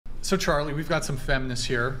So Charlie, we've got some feminists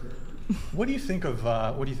here. What do you think of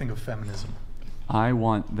feminism? I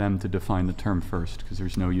want them to define the term first, because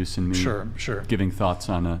there's no use in me giving thoughts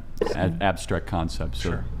on an abstract concept.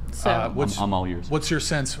 So, I'm all ears. What's your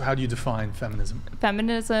sense? How do you define feminism?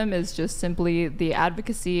 Feminism is just simply the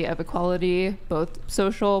advocacy of equality, both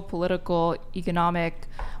social, political, economic,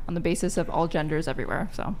 on the basis of all genders everywhere.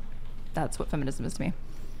 So that's what feminism is to me.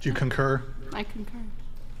 Do you concur? I concur.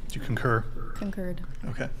 Do you concur? Concurred.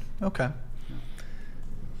 Okay.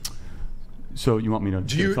 So you want me to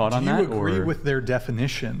give a thought on that? Do you agree with their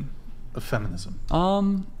definition of feminism?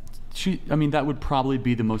 That would probably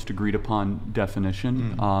be the most agreed upon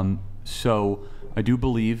definition. So I do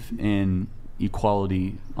believe in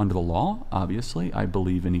equality under the law, obviously. I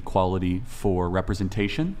believe in equality for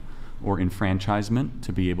representation or enfranchisement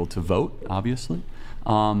to be able to vote, obviously.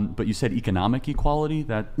 But you said economic equality.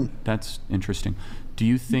 That's interesting. Do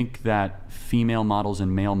you think that female models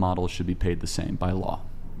and male models should be paid the same by law?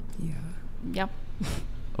 Yeah. Yep.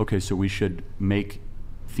 Okay, so we should make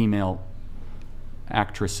female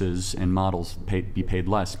actresses and models be paid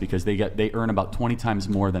less because they earn about 20 times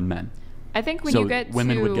more than men. I think when you get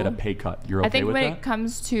women would get a pay cut. You're okay with that? I think when it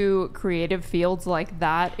comes to creative fields like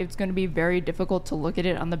that, it's going to be very difficult to look at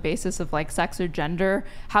it on the basis of like sex or gender,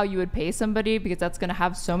 how you would pay somebody, because that's going to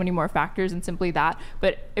have so many more factors than simply that.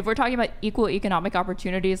 But if we're talking about equal economic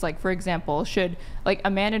opportunities, like for example, should like a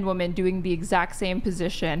man and woman doing the exact same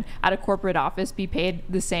position at a corporate office be paid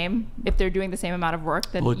the same if they're doing the same amount of work?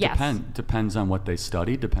 Then yes. Depends on what they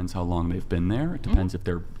study, depends how long they've been there, it depends if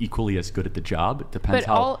they're equally as good at the job, it depends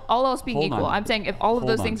all else being equal. I'm saying if all of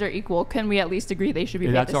those things are equal, can we at least agree they should be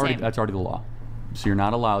paid the same? That's already the law. So you're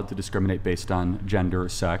not allowed to discriminate based on gender or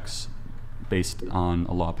sex, based on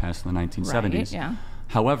a law passed in the 1970s. Right, yeah.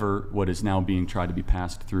 However, what is now being tried to be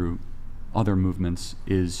passed through other movements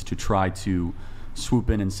is to try to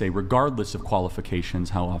swoop in and say, regardless of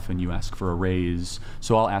qualifications, how often you ask for a raise.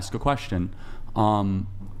 So I'll ask a question.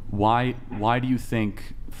 Why do you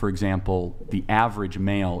think, for example, the average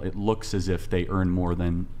male, it looks as if they earn more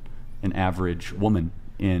than an average woman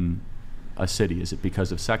in a city? Is it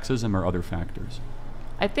because of sexism or other factors?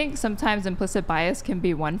 I think sometimes implicit bias can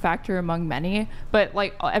be one factor among many, but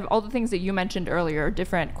like all the things that you mentioned earlier,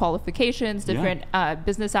 different qualifications, different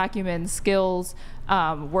business acumen, skills,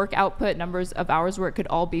 work output, numbers of hours work could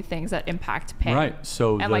all be things that impact pay. Right.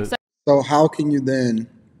 So how can you then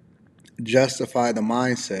justify the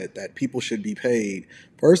mindset that people should be paid?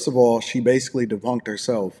 First of all, she basically debunked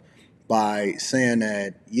herself by saying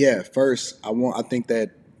that, first, I think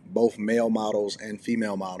that both male models and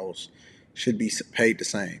female models should be paid the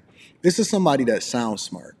same. This is somebody that sounds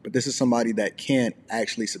smart, but this is somebody that can't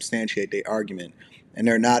actually substantiate their argument, and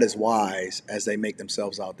they're not as wise as they make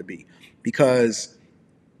themselves out to be, because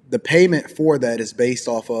the payment for that is based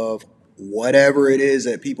off of whatever it is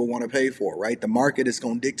that people want to pay for, right? The market is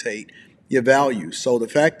going to dictate your value. So the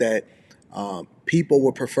fact that people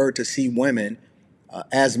would prefer to see women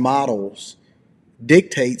as models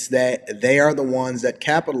dictates that they are the ones that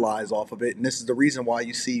capitalize off of it. And this is the reason why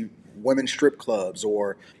you see women's strip clubs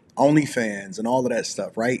or OnlyFans and all of that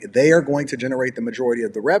stuff, right? They are going to generate the majority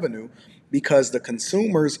of the revenue because the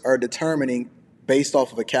consumers are determining based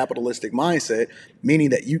off of a capitalistic mindset,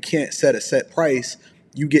 meaning that you can't set a set price.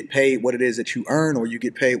 You get paid what it is that you earn, or you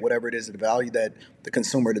get paid whatever it is, the value that the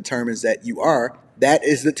consumer determines that you are. That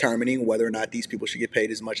is determining whether or not these people should get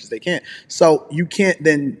paid as much as they can. So you can't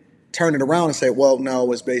then turn it around and say, well,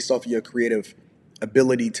 no, it's based off of your creative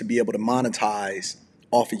ability to be able to monetize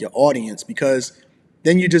off of your audience, because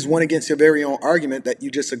then you just went against your very own argument that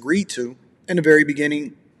you just agreed to in the very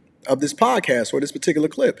beginning of this podcast or this particular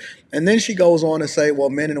clip. And then she goes on to say, well,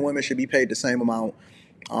 men and women should be paid the same amount,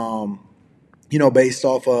 based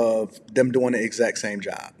off of them doing the exact same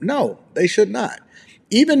job. No, they should not.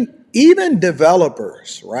 Even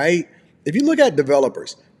developers, right? If you look at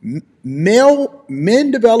developers,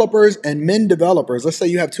 men developers and men developers, let's say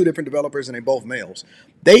you have two different developers and they're both males,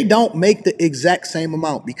 they don't make the exact same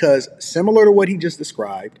amount, because similar to what he just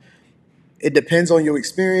described, it depends on your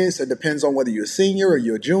experience. It depends on whether you're a senior or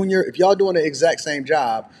you're a junior. If y'all doing the exact same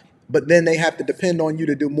job, but then they have to depend on you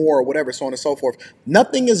to do more or whatever, so on and so forth,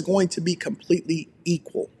 nothing is going to be completely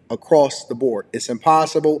equal across the board. It's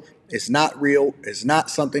impossible. It's not real. It's not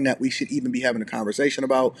something that we should even be having a conversation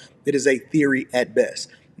about. It is a theory at best.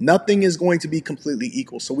 Nothing is going to be completely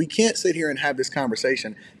equal. So we can't sit here and have this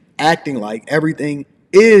conversation acting like everything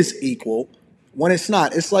is equal when it's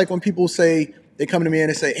not. It's like when people say, they come to me and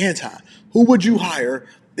they say, Anton, who would you hire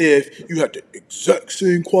if you had the exact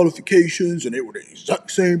same qualifications and they were the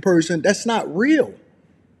exact same person? That's not real.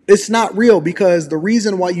 It's not real, because the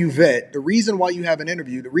reason why you vet, the reason why you have an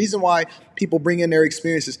interview, the reason why people bring in their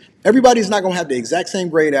experiences, everybody's not going to have the exact same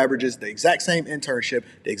grade averages, the exact same internship,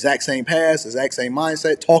 the exact same pass, the exact same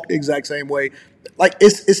mindset, talk the exact same way. Like,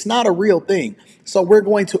 it's not a real thing. So we're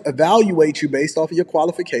going to evaluate you based off of your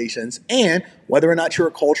qualifications and whether or not you're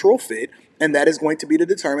a cultural fit. And that is going to be the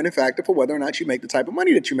determining factor for whether or not you make the type of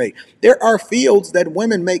money that you make. There are fields that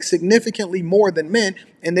women make significantly more than men,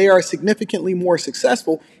 and they are significantly more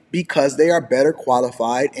successful because they are better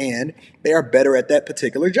qualified and they are better at that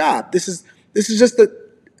particular job. This is just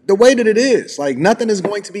the way that it is. Like, nothing is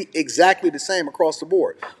going to be exactly the same across the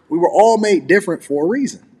board. We were all made different for a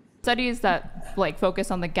reason. Studies that like focus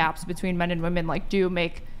on the gaps between men and women like do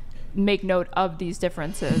make note of these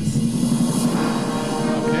differences.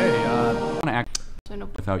 Okay. I want to act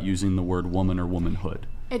without using the word woman or womanhood.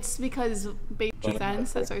 It's because basic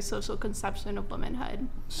sense, that's our social conception of womanhood.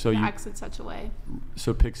 So it you acts in such a way.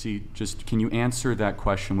 So Pixie, just can you answer that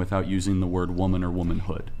question without using the word woman or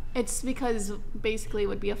womanhood? It's because basically it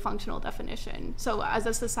would be a functional definition. So as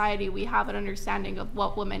a society, we have an understanding of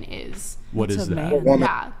what woman is. What It's is a that? man.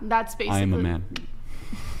 Yeah, that's basically. I am a man.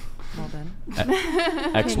 Well done.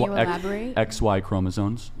 X, Can you elaborate? XY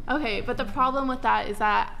chromosomes. Okay, but the problem with that is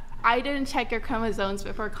that I didn't check your chromosomes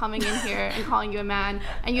before coming in here and calling you a man,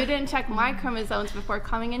 and you didn't check my chromosomes before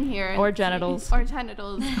coming in here. Or genitals. Or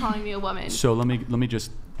genitals, calling me a woman. So let me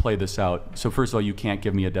just play this out. So first of all, you can't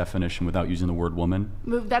give me a definition without using the word woman.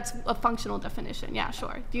 That's a functional definition. Yeah,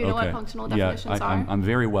 sure. Do you know what functional definitions yeah, are? I'm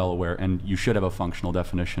very well aware, and you should have a functional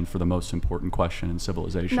definition for the most important question in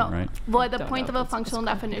civilization, No. right? Well, the Don't point know of a if it's functional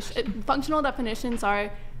definition, functional definitions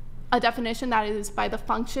are a definition that is by the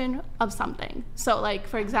function of something. So, like,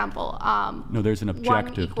 for example, No, there's an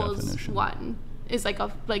objective 1 = definition. 1 is like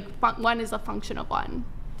one is a function of 1.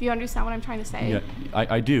 Do you understand what I'm trying to say? Yeah,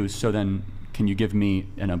 I do. So then, can you give me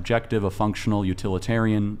an objective, a functional,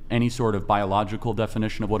 utilitarian, any sort of biological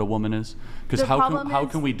definition of what a woman is? Because The problem how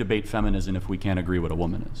is- can we debate feminism if we can't agree what a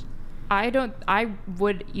woman is? I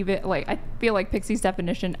would even like, I feel like Pixie's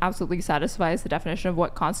definition absolutely satisfies the definition of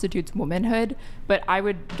what constitutes womanhood, but I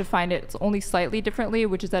would define it only slightly differently,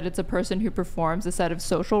 which is that it's a person who performs a set of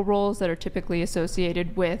social roles that are typically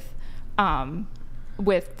associated with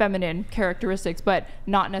feminine characteristics, but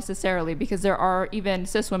not necessarily, because there are even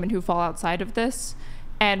cis women who fall outside of this,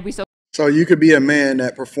 and we still. So you could be a man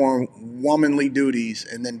that perform womanly duties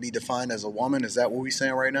and then be defined as a woman. Is that what we're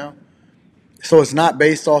saying right now? So it's not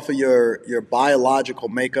based off of your biological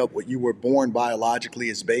makeup. What you were born biologically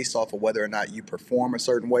is based off of whether or not you perform a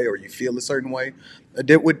certain way or you feel a certain way.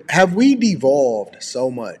 Have we devolved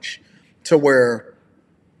so much to where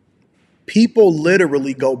people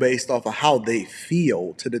literally go based off of how they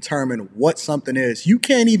feel to determine what something is? You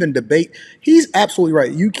can't even debate. He's absolutely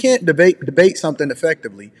right. You can't debate something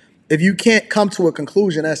effectively if you can't come to a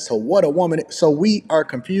conclusion as to what a woman is. So we are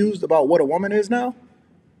confused about what a woman is now?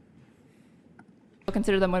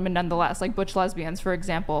 Consider them women nonetheless. Like butch lesbians, for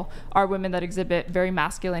example, are women that exhibit very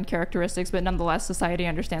masculine characteristics, but nonetheless society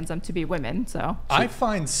understands them to be women. So I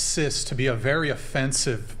find cis to be a very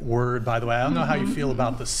offensive word, by the way. I don't know how you feel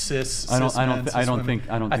about the cis. I cis men, cis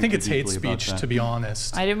women. I think it's hate deeply about speech, that. to be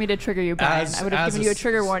honest. I didn't mean to trigger you, Brian. I would have given you a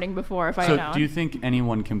trigger s- warning before if I So had known. do you think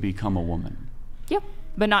anyone can become a woman? Yep,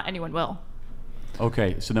 but not anyone will.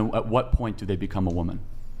 Okay, so then at what point do they become a woman?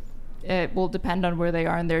 It will depend on where they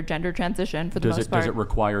are in their gender transition for the most part. Does it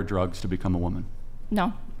require drugs to become a woman?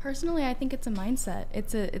 No. Personally, I think it's a mindset.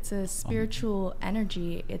 It's a spiritual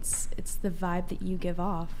energy. It's the vibe that you give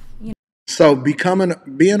off. You know? So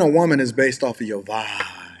being a woman is based off of your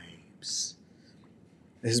vibes.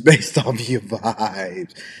 It's based off of your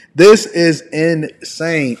vibes. This is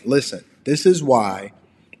insane. Listen, this is why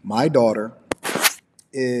my daughter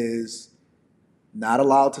is not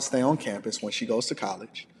allowed to stay on campus when she goes to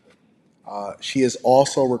college. She is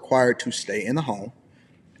also required to stay in the home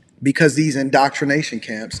because these indoctrination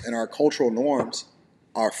camps and our cultural norms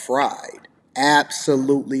are fried.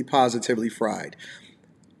 Absolutely, positively fried.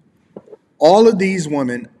 All of these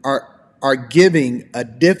women are giving a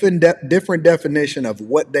different definition of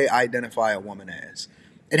what they identify a woman as.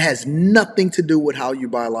 It has nothing to do with how you're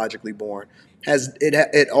biologically born.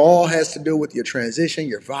 It all has to do with your transition,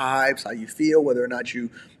 your vibes, how you feel, whether or not you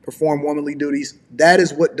perform womanly duties. That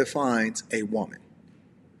is what defines a woman.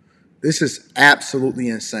 This is absolutely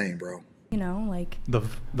insane, bro. You know, like The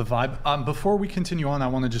vibe. Before we continue on, I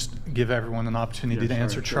want to just give everyone an opportunity to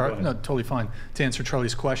answer No, totally fine. To answer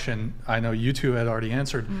Charlie's question, I know you two had already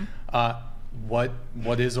answered.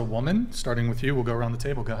 What is a woman? Starting with you, we'll go around the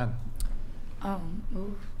table. Go ahead.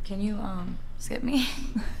 Can you skip me?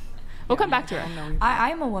 We'll come back to her.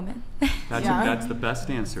 I'm a woman. That's the best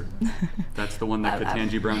answer. That's the one that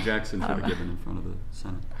Ketanji Brown Jackson should have given in front of the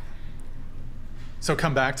Senate. So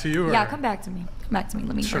come back to you? Or? Yeah, come back to me. Come back to me.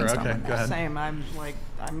 Let me Sure, brainstorm okay, on go that. ahead. Same. I'm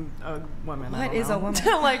a woman. What is a woman?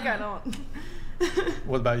 Like, I don't.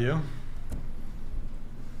 What about you?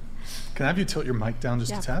 Can I have you tilt your mic down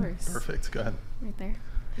just a tad? Of course. Perfect, go ahead. Right there.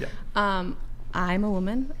 Yeah. I'm a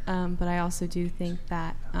woman, but I also do think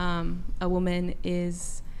that a woman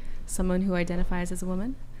is someone who identifies as a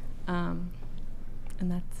woman, and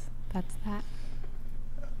that's that.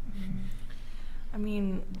 I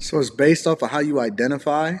mean, So it's based off of how you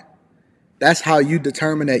identify. That's how you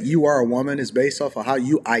determine that you are a woman. Is based off of how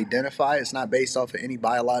you identify. It's not based off of any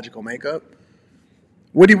biological makeup.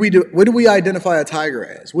 What do we do? What do we identify a tiger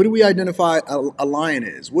as? What do we identify a lion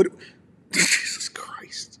as? Jesus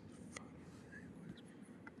Christ.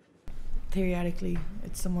 theoretically,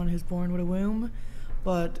 it's someone who's born with a womb,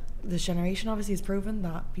 but this generation obviously has proven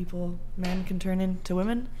that men can turn into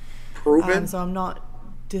women. Proven? So I'm not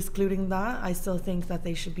discluding that. I still think that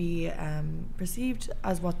they should be perceived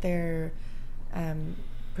as what they're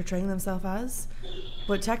portraying themselves as.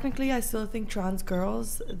 But technically, I still think trans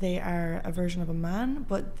girls, they are a version of a man,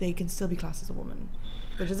 but they can still be classed as a woman.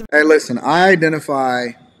 Hey, listen, I identify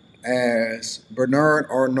as Bernard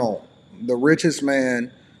Arnault, the richest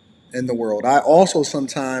man in the world. I also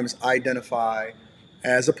sometimes identify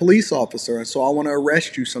as a police officer, and so I want to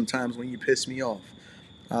arrest you sometimes when you piss me off.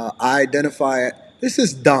 I identify, this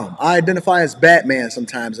is dumb, I identify as Batman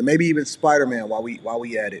sometimes, and maybe even Spider-Man while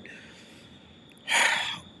we at it.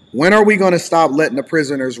 When are we going to stop letting the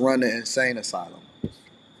prisoners run the insane asylum?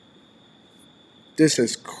 This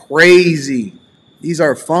is crazy. These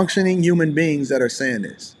are functioning human beings that are saying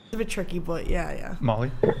this. It's a bit tricky, but yeah.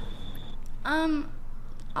 Molly?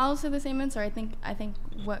 I'll say the same answer. I think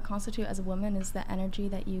what constitutes as a woman is the energy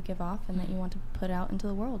that you give off and that you want to put out into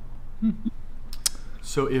the world.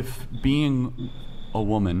 So if being a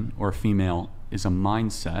woman or a female is a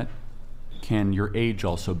mindset, can your age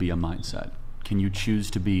also be a mindset? Can you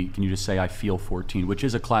choose to be, can you just say, I feel 14, which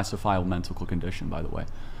is a classifiable mental condition, by the way,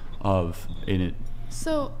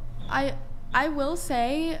 So I will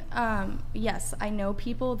say, yes, I know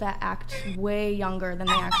people that act way younger than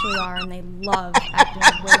they actually are, and they love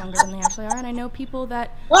acting way younger than they actually are. And I know people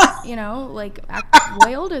that, act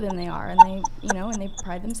way older than they are, and they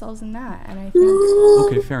pride themselves in that. And I think.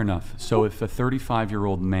 Okay, fair enough. So if a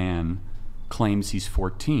 35-year-old man claims he's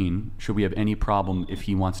 14, should we have any problem if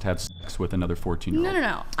he wants to have sex with another 14-year-old?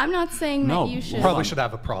 No. I'm not saying that you should. Probably should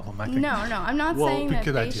have a problem, I think. No. I'm not saying that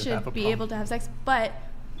they should be able to have sex, but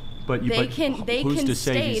they can to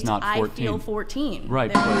say he's not 14? I feel 14.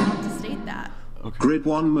 Right. They're allowed to state that. Okay. Grid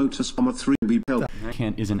 1 Motorspommer 3 be built.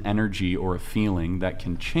 Is an energy or a feeling that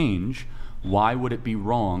can change. Why would it be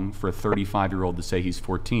wrong for a 35-year-old to say he's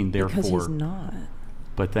 14? Therefore, Because he's not.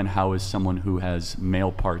 But then how is someone who has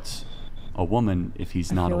male parts a woman if he's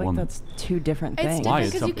not a woman? That's two different It's things. Why?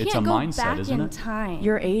 different because you It's can't a go mindset, back isn't in it? time.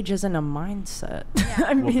 Your age isn't a mindset. Yeah.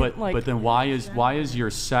 I mean, but then why is your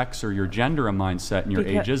sex or your gender a mindset and your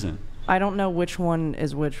age isn't? I don't know which one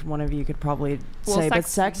is which. One of you could probably say, but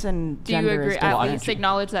sex and Do you gender agree? is At different. least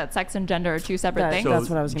acknowledge that sex and gender are two separate things. That's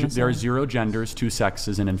what I was going to say. There are 0 genders, 2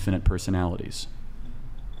 sexes, and infinite personalities.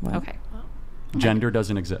 What? Okay. Gender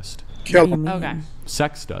doesn't exist. What do you mean? Okay.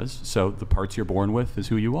 Sex does. So the parts you're born with is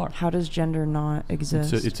who you are. How does gender not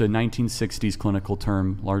exist? It's a 1960s clinical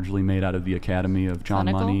term, largely made out of the Academy of John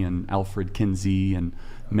Clinical? Money and Alfred Kinsey and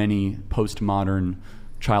many postmodern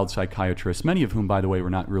child psychiatrists, many of whom, by the way, were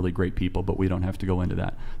not really great people, but we don't have to go into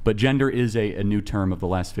that. But gender is a new term of the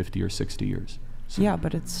last 50 or 60 years. So, yeah,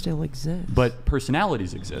 but it still exists. but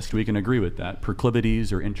personalities exist. We can agree with that.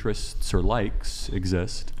 Proclivities or interests or likes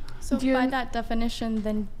exist. So by that definition,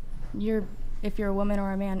 then if you're a woman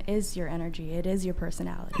or a man, is your energy. It is your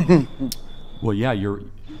personality. Well, yeah,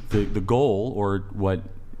 the goal, or what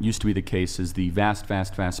used to be the case, is the vast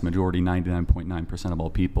majority, 99.9% of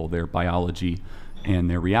all people, their biology and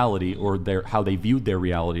their reality, or how they viewed their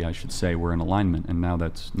reality, I should say, were in alignment, and now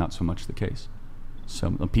that's not so much the case.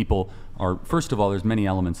 So people are, first of all, there's many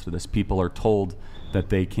elements to this. People are told that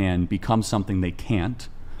they can become something they can't,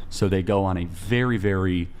 so they go on a very,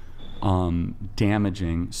 very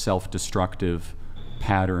damaging, self-destructive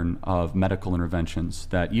pattern of medical interventions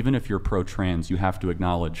that even if you're pro-trans, you have to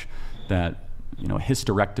acknowledge that a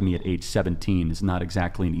hysterectomy at age 17 is not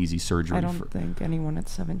exactly an easy surgery. I don't think anyone at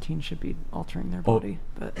 17 should be altering their body.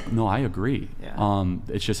 But no, I agree. Yeah.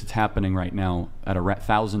 It's happening right now.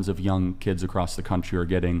 Thousands of young kids across the country are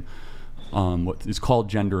getting what is called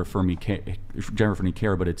gender affirming care,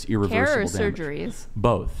 but it's irreversible Care or damage. Surgeries?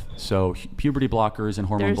 Both. So puberty blockers and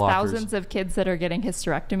hormone There's blockers. thousands of kids that are getting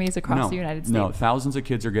hysterectomies across the United States. No, thousands of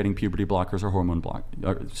kids are getting puberty blockers or hormone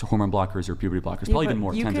blockers or puberty blockers. Probably even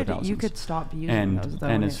more, tens of thousands. You could stop using those, though.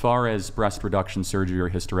 And as far as breast reduction surgery or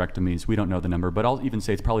hysterectomies, we don't know the number, but I'll even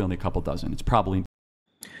say it's probably only a couple dozen. It's probably.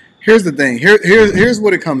 Here's the thing. Here's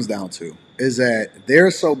what it comes down to, is that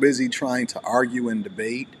they're so busy trying to argue and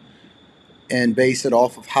debate and base it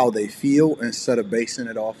off of how they feel instead of basing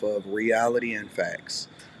it off of reality and facts.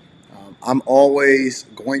 I'm always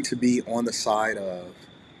going to be on the side of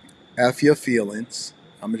F your feelings.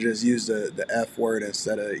 I'm going to just use the F word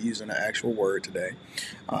instead of using the actual word today.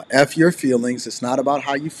 F your feelings. It's not about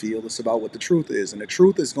how you feel. It's about what the truth is. And the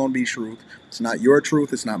truth is going to be truth. It's not your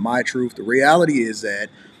truth. It's not my truth. The reality is that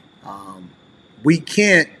we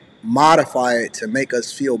can't modify it to make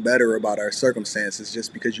us feel better about our circumstances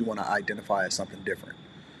just because you want to identify as something different.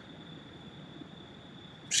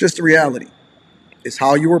 It's just the reality. It's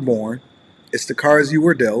how you were born. It's the cards you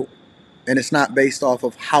were dealt. And it's not based off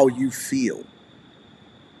of how you feel.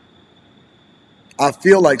 I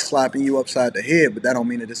feel like slapping you upside the head, but that don't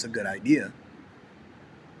mean that it's a good idea.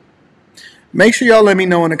 Make sure y'all let me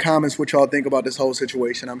know in the comments what y'all think about this whole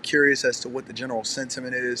situation. I'm curious as to what the general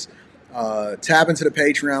sentiment is. Tap into the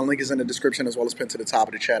Patreon. Link is in the description as well as pinned to the top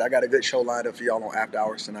of the chat. I got a good show lined up for y'all on After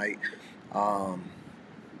Hours tonight.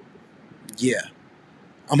 Yeah.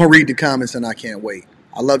 I'm going to read the comments and I can't wait.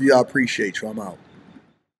 I love you. I appreciate you. I'm out.